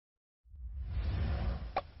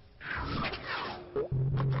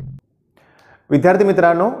विद्यार्थी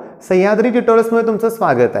मित्रांनो, सह्याद्री ट्युटोरियल्समध्ये तुमचं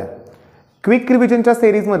स्वागत आहे. क्विक रिव्हिजनच्या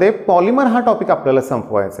सिरीजमध्ये पॉलिमर हा टॉपिक आपल्याला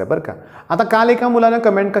संपवायचा आहे बरं का. आता काल एका मुलाने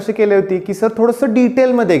कमेंट कशी केली होती की सर थोडंसं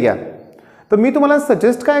डिटेलमध्ये घ्या. तर मी तुम्हाला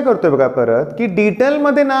सजेस्ट काय करतोय बघा परत की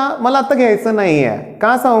डिटेलमध्ये ना मला आता घ्यायचं नाही आहे.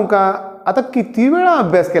 का सांगू का, आता किती वेळा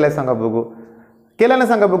अभ्यास केलाय सांगा बघू, केला ना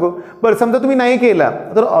सांगा बघू. बरं समजा तुम्ही नाही केला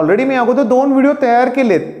तर ऑलरेडी मी अगोदर 2 व्हिडिओ तयार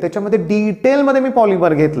केलेत, त्याच्यामध्ये डिटेलमध्ये मी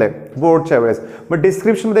पॉलिमर घेतलंय बोर्डच्या वेळेस. मग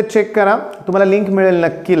डिस्क्रिप्शनमध्ये चेक करा, तुम्हाला लिंक मिळेल,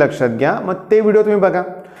 नक्की लक्षात घ्या. मग ते व्हिडिओ तुम्ही बघा.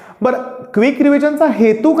 बरं, क्विक रिव्हिजनचा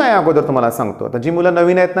हेतू काय अगोदर तुम्हाला सांगतो. आता जी मुलं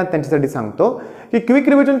नवीन आहेत ना त्यांच्यासाठी सांगतो की क्विक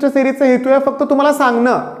रिव्हिजनच्या सिरीजचा हेतू आहे फक्त तुम्हाला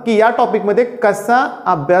सांगणं की या टॉपिकमध्ये कसा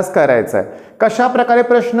अभ्यास करायचा आहे, कशा प्रकारे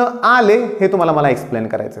प्रश्न आले हे तुम्हाला मला एक्सप्लेन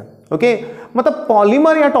करायचं. ओके, मग आता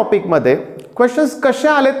पॉलिमर या टॉपिकमध्ये क्वेश्चन्स कसे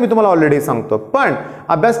आलेत मी तुम्हाला ऑलरेडी सांगतो, पण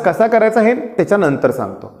अभ्यास कसा करायचा हे त्याच्यानंतर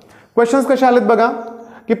सांगतो. क्वेश्चन्स कसे आलेत बघा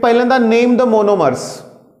की पहिल्यांदा नेम द मोनोमर्स,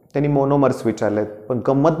 त्यांनी मोनोमर्स विचारलेत. पण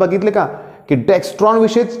गंमत बघितली का की डेक्स्ट्रॉन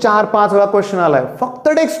विषयी 4-5 वेळा क्वेश्चन आलाय, फक्त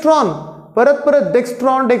डेक्स्ट्रॉन, परत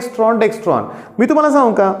डेक्स्ट्रॉन डेक्स्ट्रॉन डेक्स्ट्रॉन. मी तुम्हाला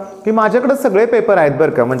सांगू का की माझ्याकडे सगळे पेपर आहेत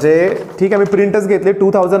बरं का, म्हणजे ठीक आहे मी प्रिंटच घेतले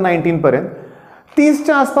 2019 पर्यंत.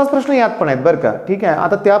 30च्या आसपास प्रश्न यात पण आहेत बरं का. ठीक आहे,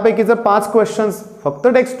 आता त्यापैकी जर 5 क्वेश्चन्स फक्त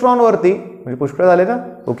डेक्स्ट्रॉनवरती म्हणजे पुष्कळ झाले ना.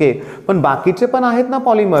 ओके, पण बाकीचे पण आहेत ना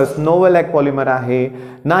पॉलिमर्स. नोव्हेलॅक पॉलिमर आहे,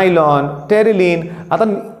 नायलॉन, टेरिलिन. आता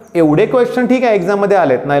एवढे क्वेश्चन ठीक आहे एक्झाममध्ये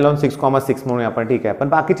आलेत, नायलॉन 6,6 म्हणून आपण ठीक आहे, पण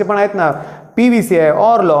बाकीचे पण आहेत ना. PVC आहे,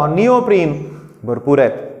 ऑरलॉन, निओप्रीन, भरपूर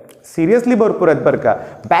आहेत, सिरियसली भरपूर आहेत बरं का.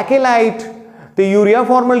 बॅकेलाइट, ते युरिया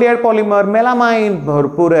फॉर्मल्डिहाइड पॉलिमर, मेलामाइन,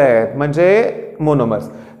 भरपूर आहेत म्हणजे मोनोमर्स.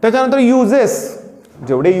 त्याच्यानंतर युजेस,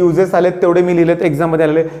 जेवढे युजेस आलेत तेवढे मी लिहिलेत एक्झाममध्ये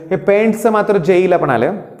आलेले. हे पेंट्सचं मात्र JEEला पण आले.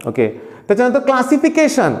 ओके, त्याच्यानंतर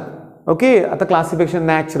क्लासिफिकेशन. ओके, आता classification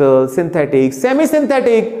natural, synthetic, semi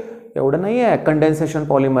synthetic एवढं नाही आहे. कंडेन्सेशन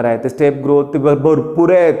पॉलिमर आहे, ते स्टेप ग्रोथ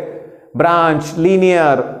भरपूर आहेत, ब्रांच,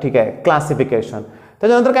 लिनियर. ठीक आहे, क्लासिफिकेशन.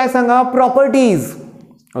 त्याच्यानंतर काय सांगा, प्रॉपर्टीज.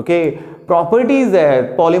 ओके, प्रॉपर्टीज आहेत.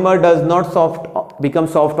 Polymer does not become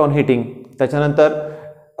soft on heating. त्याच्यानंतर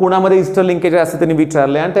कोणामध्ये इस्टर लिंकेज असं त्यांनी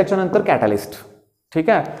विचारले, आणि त्याच्यानंतर कॅटलिस्ट. ठीक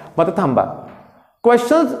आहे, मग आता थांबा.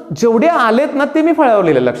 क्वेश्चन्स जेवढे आलेत ना ते मी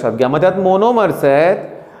फळवलेले, लक्षात घ्या. मग त्यात मोनोमर्स आहेत,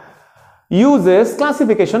 युजेस,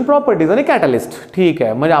 क्लासिफिकेशन, प्रॉपर्टीज आणि कॅटलिस्ट. ठीक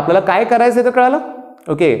आहे, म्हणजे आपल्याला काय करायचं ते कळालं.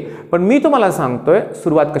 ओके, पण मी तुम्हाला सांगतोय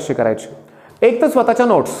सुरुवात कशी करायची. एक तर स्वतःच्या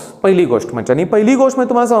नोट्स, पहिली गोष्ट म्हणजे. आणि पहिली गोष्ट मी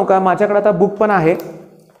तुम्हाला सांगू का, माझ्याकडे आता बुक पण आहे.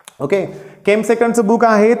 ओके, केम सेकंडचं बुक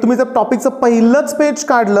आहे. तुम्ही जर टॉपिकचं पहिलंच पेज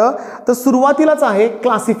काढलं तर सुरुवातीलाच आहे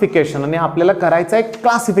क्लासिफिकेशन, आणि आपल्याला करायचं आहे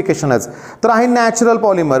क्लासिफिकेशनच. तर आहे नॅचरल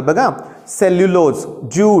पॉलिमर बघा, सेल्युलोज,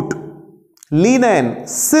 ज्यूट, लिनेन,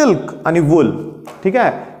 सिल्क आणि वूल. ठीक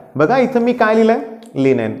आहे, बघा इथं मी काय लिहिलंय,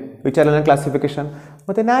 लिनेन विचारलं ना क्लासिफिकेशन,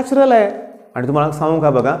 मग ते नॅचरल आहे. आणि तुम्हाला सांगू का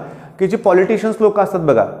बघा की जे पॉलिटिशियन्स लोक असतात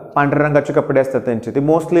बघा, पांढऱ्या रंगाचे कपडे असतात त्यांचे, ते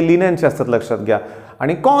मोस्टली लिनेनचे असतात, लक्षात घ्या.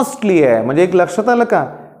 आणि कॉस्टली आहे, म्हणजे एक लक्षात आलं का,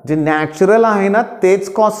 जे नॅचरल आहे ना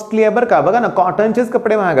तेच कॉस्टली आहे बरं का. बघा ना, कॉटनचेच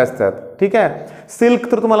कपडे महाग असतात. ठीक आहे,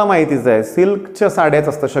 सिल्क तर तुम्हाला माहितीच आहे, सिल्कच्या साड्याच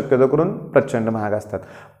असतात शक्यतो करून, प्रचंड महाग असतात.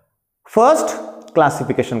 फर्स्ट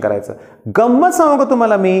क्लासिफिकेशन करायचं. गंमत सांगू का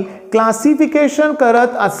तुम्हाला, मी क्लासिफिकेशन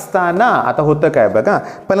करत असताना आता होतं काय बघा,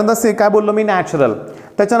 पहिल्यांदा काय बोललो मी, नॅचरल,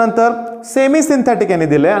 त्याच्यानंतर सेमी सिंथेटिक यांनी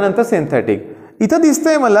दिलंय, आणि नंतर सिंथेटिक. इथं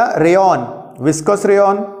दिसतंय मला रेयॉन, विस्कस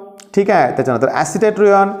रेयॉन. ठीक आहे, त्याच्यानंतर ॲसिटेट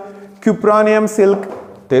रेयॉन, क्युप्रॉनियम सिल्क,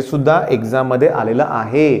 ते सुद्धा एक्झाममध्ये आलेलं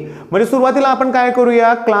आहे. म्हणजे सुरुवातीला आपण काय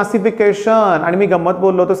करूया, क्लासिफिकेशन. आणि मी गंमत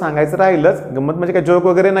बोललो तर सांगायचं राहिलंच, गंमत म्हणजे काय जोक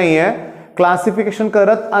वगैरे नाही आहे. क्लासिफिकेशन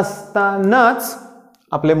करत असतानाच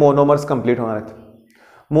आपले मोनोमर्स कंप्लीट होणार आहेत.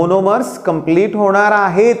 मोनोमर्स कंप्लीट होणार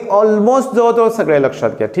आहेत ऑलमोस्ट, जवळजवळ सगळे, लक्षात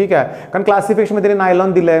घ्या. ठीक आहे, कारण क्लासिफिकेशनमध्ये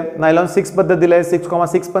नायलॉन दिलंय, नायलॉन 6 पद्धत दिलंय,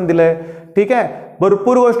 6,6 पण दिलंय. ठीक आहे,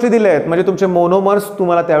 भरपूर गोष्टी दिल्या आहेत, म्हणजे तुमचे मोनोमर्स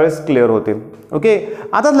तुम्हाला त्यावेळेस क्लिअर होतील. ओके,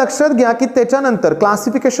 आता लक्षात घ्या की त्याच्यानंतर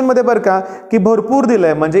क्लासिफिकेशनमध्ये बरं का की भरपूर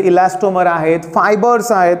दिलंय, म्हणजे इलॅस्टोमर आहेत,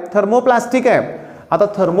 फायबर्स आहेत, थर्मोप्लास्टिक आहे. आता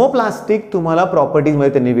थर्मोप्लास्टिक तुम्हाला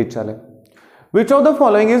प्रॉपर्टीजमध्ये त्यांनी विचारलंय, which of the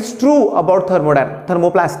following is true about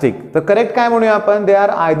thermoplastic. तर करेक्ट काय म्हणूया आपण, दे आर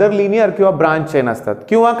आयदर लिनियर किंवा ब्रांच चेन असतात,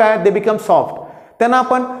 किंवा काय दे बिकम सॉफ्ट, त्यांना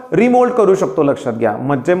आपण रिमोल्ड करू शकतो. लक्षात घ्या,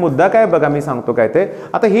 म्हणजे मुद्दा काय बघा, मी सांगतो काय ते.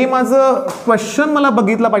 आता हे माझं क्वेश्चन मला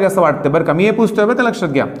बघितलं पाहिजे असं वाटतं बरं का, मी हे पुस्तक बरं, ते लक्षात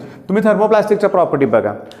घ्या. तुम्ही थर्मोप्लास्टिकच्या प्रॉपर्टी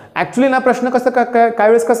बघा. ऍक्च्युली ना प्रश्न कसं काय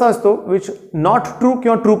वेळेस कसा असतो, विच नॉट ट्रू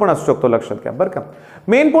किंवा ट्रू पण असू शकतो, लक्षात घ्या बरं का.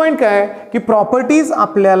 मेन पॉईंट काय की प्रॉपर्टीज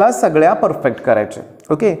आपल्याला सगळ्या परफेक्ट करायचे.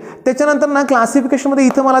 ओके, त्याच्यानंतर ना क्लासिफिकेशनमध्ये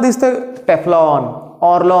इथं मला दिसतं टेफ्लॉन,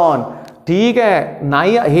 ऑरलॉन. ठीक आहे,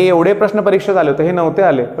 नाही हे एवढे प्रश्न परीक्षा झाले होते, हे नव्हते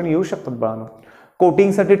आले, पण येऊ शकतात बाळांनो.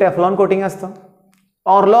 कोटिंगसाठी टेफ्लॉन कोटिंग असतं,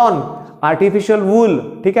 ऑरलॉन आर्टिफिशियल वूल,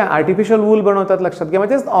 ठीक आहे, आर्टिफिशियल वूल बनवतात लक्षात घ्या,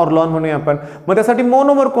 म्हणजे ऑर्लॉन म्हणूया आपण. मग त्यासाठी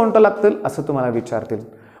मोनोमर कोणतं लागतील असं तुम्हाला विचारतील.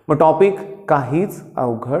 मग टॉपिक काहीच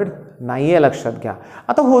अवघड नाहीये लक्षात घ्या.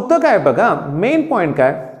 आता होतं काय बघा, मेन पॉईंट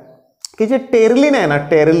काय की जे टेरलिन आहे ना,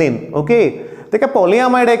 टेरलिन, ओके, ते काय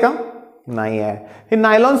पॉलीअमाइड आहे का? नाही आहे. हे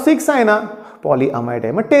नायलॉन 6 आहे ना, पॉलीअमाइड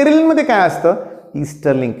आहे. मग टेरलिन मध्ये काय असतं?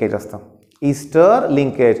 ईस्टर लिंकेज असतं, ईस्टर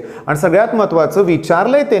लिंकेज. आणि सगळ्यात महत्त्वाचं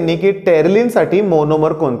विचारलंय त्यांनी की टेरलिनसाठी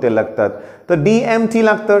मोनोमर कोणते लागतात, तर DMT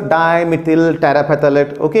लागतं, डायमिथिल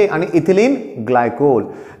टेराफॅथलेट, ओके, आणि इथिलीन ग्लायकोल.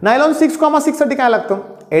 नायलॉन 6,6 साठी काय लागतं?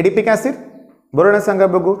 एडिपिक ऍसिड, बरोबर आहे, सांगा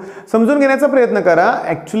बघू. समजून घेण्याचा प्रयत्न करा.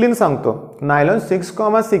 ऍक्च्युली सांगतो, नायलॉन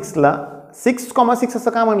 6,6ला 6,6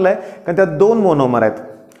 असं का म्हणलंय, कारण त्यात 2 मोनोमर आहेत.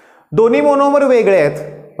 दोन्ही मोनोमर वेगळे आहेत,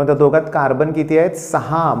 पण त्या दोघात कार्बन किती आहेत?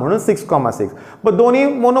 6, म्हणून 6,6. पण दोन्ही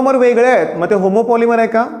मोनोमर वेगळे आहेत, मग ते होमोपॉलिमर आहे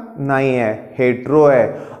का? नाही आहे, हेट्रो आहे.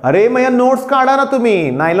 अरे मग या नोट्स काढा ना तुम्ही.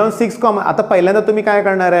 नायलॉन 6, आता पहिल्यांदा तुम्ही काय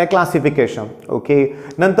करणार आहे? क्लासिफिकेशन, ओके,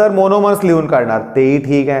 नंतर मोनोमर्स लिहून काढणार, तेही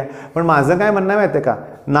ठीक आहे. पण माझं काय म्हणणं माहिती आहे का,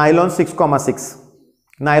 नायलॉन 6,6,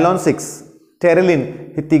 नायलॉन 6, टेरलिन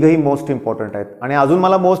हे तिघही मोस्ट इम्पॉर्टंट आहेत. आणि अजून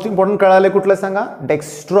मला मोस्ट इम्पॉर्टंट कळाले कुठलं सांगा?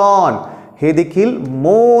 डेक्स्ट्रॉन, हे देखील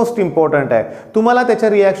मोस्ट इम्पॉर्टंट आहे. तुम्हाला त्याच्या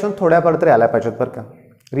रिॲक्शन थोड्याफार तरी आल्या पाहिजेत बरं का,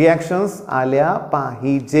 रिॲक्शन्स आल्या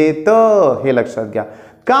पाहिजेत, हे लक्षात घ्या.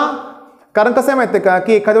 का? कारण कसं आहे माहिती आहे का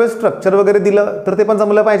की एखाद्या वेळेस स्ट्रक्चर वगैरे दिलं तर ते पण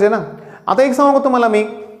जमलं पाहिजे ना. आता एक सांगू तुम्हाला मी,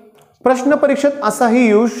 प्रश्न परीक्षेत असाही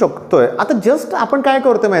येऊ शकतोय. आता जस्ट आपण काय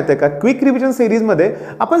करतोय माहिती आहे का, क्विक रिव्हिजन सिरीजमध्ये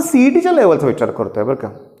आपण CETच्या लेवलचा विचार करतोय बरं का.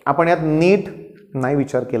 आपण यात नीट नाही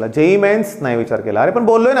विचार केला, जेई मेन्स नाही विचार केला. अरे पण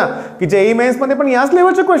बोललोय ना की जेई मेन्स मध्ये पण याच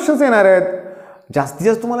लेवलचे क्वेश्चन्स येणार आहेत. जास्तीत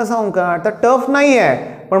जास्त तुम्हाला सांगू का, तर टफ नाही आहे.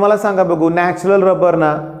 पण मला सांगा बघू, नॅचरल रबर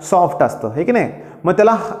ना सॉफ्ट असतं, हे की नाही, मग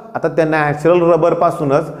त्याला आता त्या नॅचरल रबर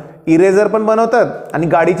पासूनच इरेझर पण बनवतात आणि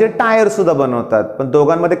गाडीचे टायर सुद्धा बनवतात. पण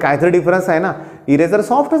दोघांमध्ये काहीतरी डिफरन्स आहे ना, इरेझर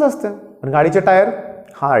सॉफ्टच असते पण गाडीचे टायर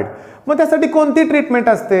हार्ड. मग त्यासाठी कोणती ट्रीटमेंट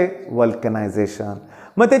असते? वल्कनायझेशन.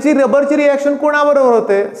 मग त्याची रबरची रिॲक्शन कोणाबरोबर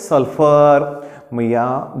होते? सल्फर. मग या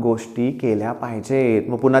गोष्टी केल्या पाहिजेत.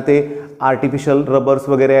 मग पुन्हा ते आर्टिफिशियल रबर्स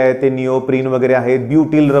वगैरे आहेत, ते निओप्रीन वगैरे आहेत,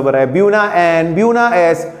 ब्युटिल रबर आहे, ब्युना एन, ब्युना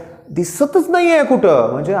एस, दिसतच नाही आहे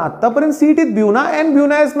कुठं. म्हणजे आतापर्यंत CETत ब्युना एन,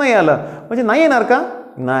 ब्युना एस नाही आलं, म्हणजे नाही येणार का?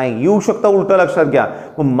 नाही येऊ शकता. उलट लक्षात घ्या.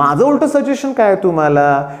 मग माझं उलट सजेशन काय आहे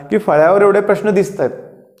तुम्हाला की फळ्यावर एवढे प्रश्न दिसत आहेत,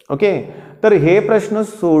 ओके, तर हे प्रश्न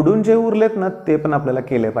सोडून जे उरलेत ना ते पण आपल्याला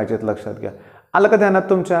केले पाहिजेत, लक्षात घ्या. आलं का ध्यानात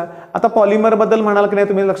तुमच्या? आता पॉलिमर बद्दल म्हणाल की नाही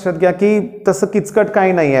तुम्ही, लक्षात घ्या की तसं किचकट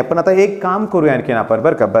काही नाही आहे. पण आता एक काम करूया आणखीन आपण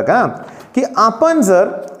बरं का, बघा की आपण जर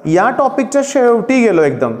या टॉपिकच्या शेवटी गेलो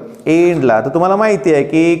एकदम एंडला, तर तुम्हाला माहिती आहे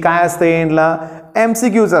की काय असतं एंडला?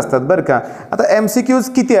 MCQs असतात बरं का. आता MCQs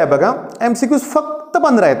किती आहे बघा, MCQs फक्त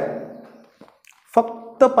 15 आहेत,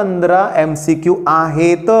 फक्त 15 MCQ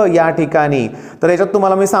आहेत या ठिकाणी. तर याच्यात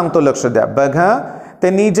तुम्हाला मी सांगतो, लक्ष द्या. बघा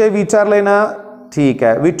त्यांनी जे विचारलंय ना, ठीक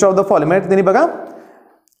आहे, विच ऑफ द फॉलोइंग, त्यांनी बघा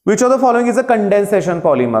which of the following is a condensation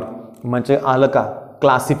polymer, म्हणजे आलं का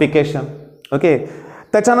क्लासिफिकेशन, ओके.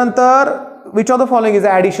 त्याच्यानंतर which of the following is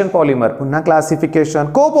addition polymer, पुन्हा classification.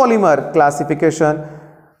 Copolymer, classification.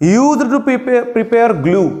 Used to prepare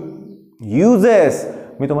glue, uses.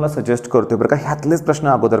 मी तुम्हाला सजेस्ट करतोय बरं का, ह्यातलेच प्रश्न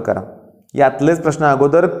अगोदर करा, यातलेच प्रश्न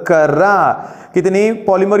अगोदर करा की त्यांनी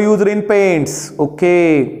polymer use in paints,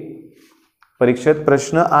 okay. परीक्षेत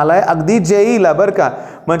प्रश्न आलाय अगदी जेईला बरं का.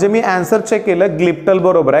 म्हणजे मी आन्सर चेक केलं, ग्लिप्टल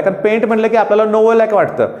बरोबर आहे, कारण पेंट म्हटलं की आपल्याला नोवोलॅक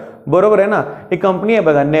वाटतं, बरोबर आहे ना. एक कंपनी आहे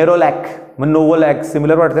बघा नेरोलॅक, मग नोवोलॅक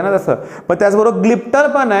सिमिलर वाटते ना तसं. पण त्याचबरोबर ग्लिप्टल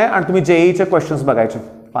पण आहे. आणि तुम्ही जेईचे क्वेश्चन्स बघायचे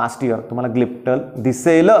फास्ट इयर, तुम्हाला ग्लिप्टल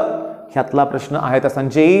दिसेल, ह्यातला प्रश्न आहे तसा.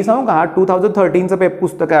 जेई सांगू का, हा 2013चं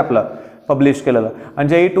पुस्तक आहे आपलं पब्लिश केलेलं, आणि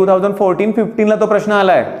जेई 2014-15ला तो प्रश्न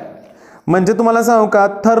आलाय. म्हणजे तुम्हाला सांगू का,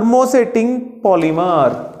 थर्मोसेटिंग पॉलिमर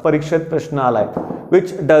परीक्षेत प्रश्न आलाय,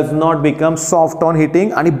 which does not become soft on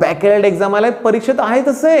heating. आणि बॅकएल्ड एक्झाम आलाय, परीक्षेत आहे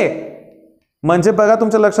तसे. म्हणजे बघा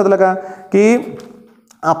तुमच्या लक्षात आलं का की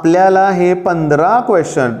आपल्याला हे 15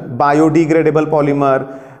 क्वेश्चन, बायोडिग्रेडेबल पॉलिमर,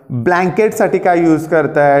 ब्लँकेटसाठी काय यूज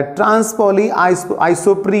करताय, ट्रान्सपॉली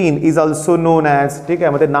आयसोप्रीन इज ऑल्सो नोन ॲज, ठीक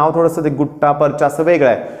आहे. मग ते नाव थोडंसं ते गुट्टा परचा असं वेगळं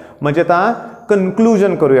आहे. म्हणजे आता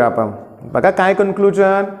कन्क्लुजन करूया आपण. बघा काय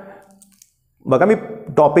कन्क्लुजन, बघा मी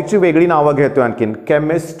टॉपिकची वेगळी नावं घेतोय आणखीन.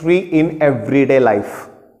 केमिस्ट्री इन एव्हरीडे लाईफ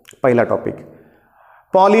पहिला टॉपिक,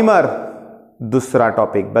 पॉलिमर दुसरा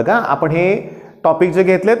टॉपिक. बघा आपण हे टॉपिक जे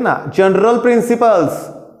घेतलेत ना, जनरल प्रिन्सिपल्स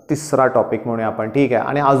तिसरा टॉपिक म्हणूया आपण, ठीक आहे.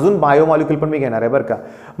 आणि अजून बायोमॉलिक्यूल पण मी घेणार आहे बरं का.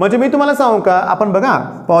 म्हणजे मी तुम्हाला सांगू का, आपण बघा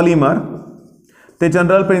पॉलिमर, ते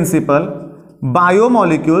जनरल प्रिन्सिपल,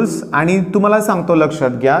 बायोमॉलिक्युल्स, आणि तुम्हाला सांगतो लक्षात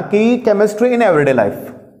घ्या की केमिस्ट्री इन एव्हरीडे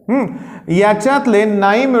लाईफ. याच्यातले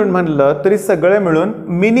नाही मिळून म्हणलं तरी सगळे मिळून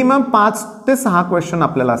मिनिमम 5 ते 6 क्वेश्चन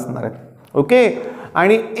आपल्याला असणार आहेत. ओके,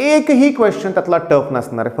 आणि एकही क्वेश्चन त्यातला टफ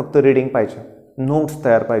नसणार आहे, फक्त रीडिंग पाहिजे, नोट्स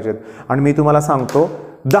तयार पाहिजेत. आणि मी तुम्हाला सांगतो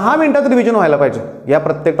 10 मिनिटात रिव्हिजन व्हायला पाहिजे या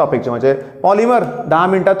प्रत्येक टॉपिकचे. म्हणजे पॉलिमर 10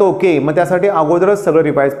 मिनिटात ओके, मग त्यासाठी अगोदरच सगळं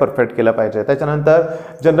रिवाइज परफेक्ट केलं पाहिजे. त्याच्यानंतर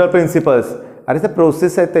जनरल प्रिन्सिपल्स, अरे ते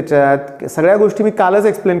प्रोसेस आहेत त्याच्यात, सगळ्या गोष्टी मी कालच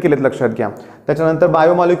एक्सप्लेन केलेत, लक्षात घ्या. त्याच्यानंतर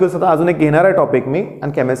बायोमॉलिक्युल्स आता अजून एक घेणार आहे टॉपिक मी,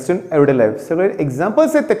 आणि केमिस्ट्री इन एव्हरीडे लाईफ, सगळे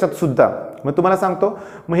एक्झाम्पल्स आहेत त्याच्यात सुद्धा. मग तुम्हाला सांगतो,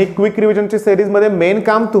 मग ही क्विक रिव्हिजनची सिरीजमध्ये मेन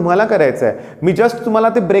काम तुम्हाला करायचं आहे. मी जस्ट तुम्हाला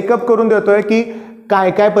ते ब्रेकअप करून देतोय की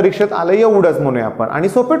काय काय परीक्षेत आलं एवढंच म्हणूया आपण, आणि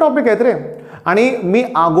सोपे टॉपिक आहेत रे. आणि मी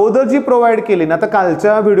अगोदर जी प्रोव्हाइड केली ना, तर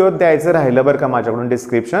कालच्या व्हिडिओत द्यायचं राहिलं बरं का माझ्याकडून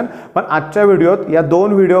डिस्क्रिप्शन, पण आजच्या व्हिडिओत या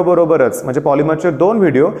 2 व्हिडिओ बरोबरच, म्हणजे पॉलिमरचे 2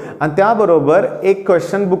 व्हिडिओ आणि त्याबरोबर एक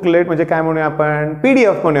क्वेश्चन बुकलेट, म्हणजे काय म्हणूया आपण,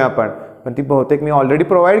 PDF म्हणूया आपण, पण ती बहुतेक मी ऑलरेडी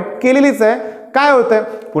प्रोव्हाइड केलेलीच आहे. काय होतंय,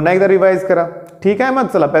 पुन्हा एकदा रिवाइज करा. ठीक आहे, मग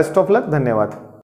चला, बेस्ट ऑफ लक, धन्यवाद.